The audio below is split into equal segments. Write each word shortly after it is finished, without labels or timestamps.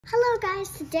Hello guys,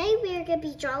 today we are going to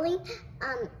be drawing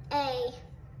a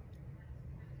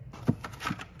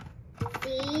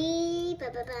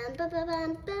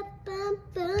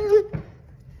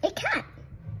cat.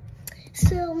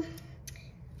 So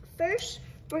first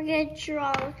we're going to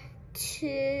draw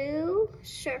 2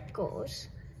 circles.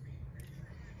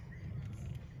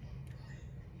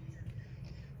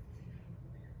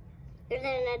 And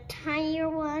then a tinier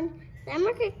one. Then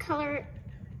we're going to color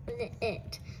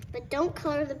it, but don't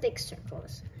color the big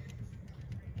circles.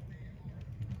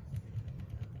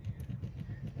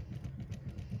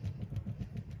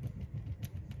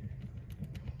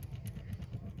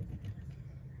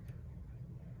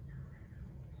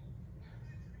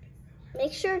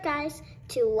 Make sure, guys,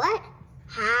 to what?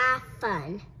 Have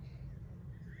fun.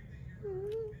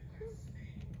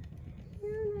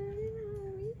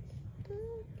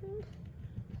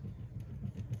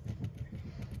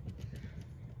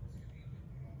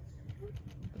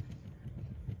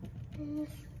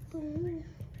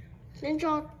 Then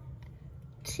draw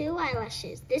 2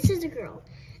 eyelashes. This is a girl.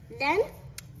 Then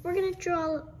we're gonna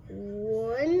draw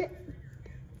 1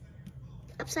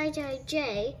 upside down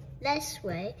J this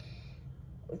way,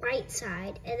 right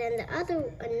side, and then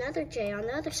another J on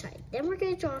the other side. Then we're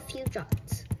gonna draw a few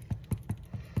dots.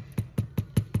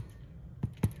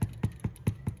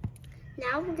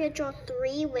 Now we're gonna draw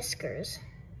 3 whiskers.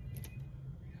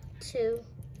 2,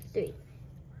 3.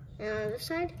 And on the other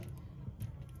side.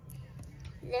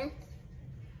 Then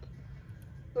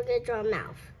we're gonna draw a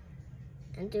mouth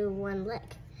and do 1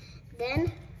 lick.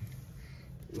 Then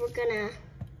we're gonna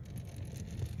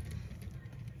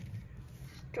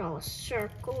draw a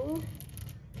circle.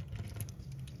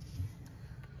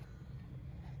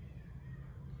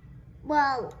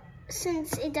 Well,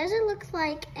 since it doesn't look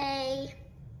like a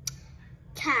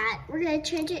cat, we're gonna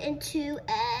change it into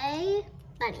a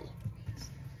bunny.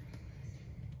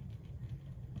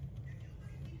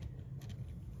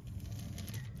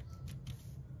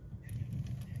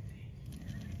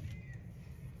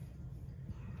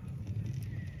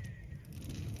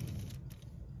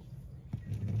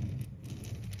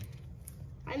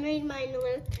 I made mine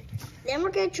look. Then we're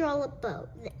gonna draw a bow.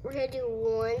 We're gonna do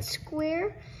 1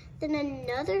 square, then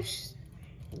another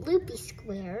loopy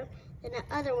square, then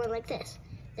another one like this.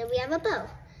 Then we have a bow.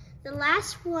 The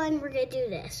last one, we're gonna do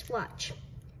this, watch.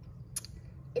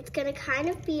 It's gonna kind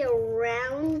of be a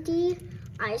roundy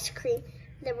ice cream.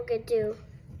 Then we're gonna do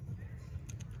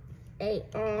an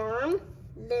arm,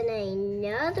 then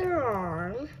another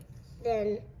arm,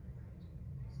 then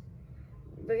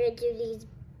we're gonna do these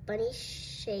bunny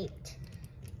shaped.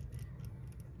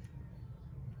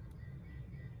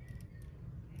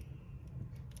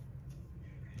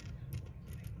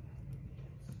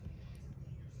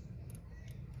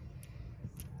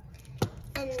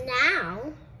 And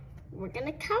now we're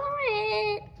gonna color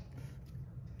it.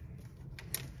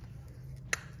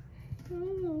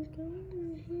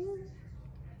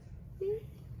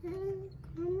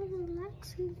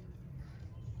 Relaxing.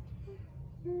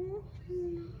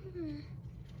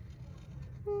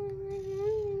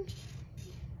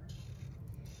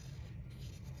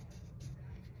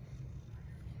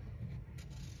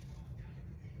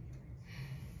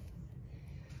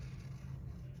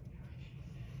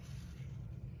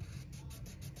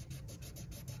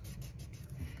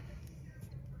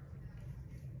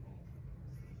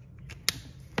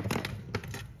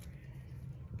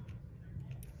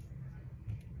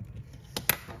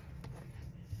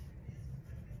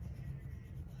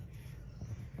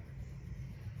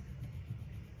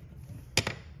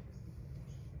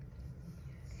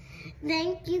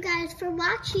 Thank you guys for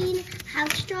watching How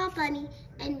to Draw a Bunny,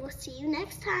 and we'll see you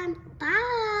next time.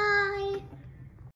 Bye!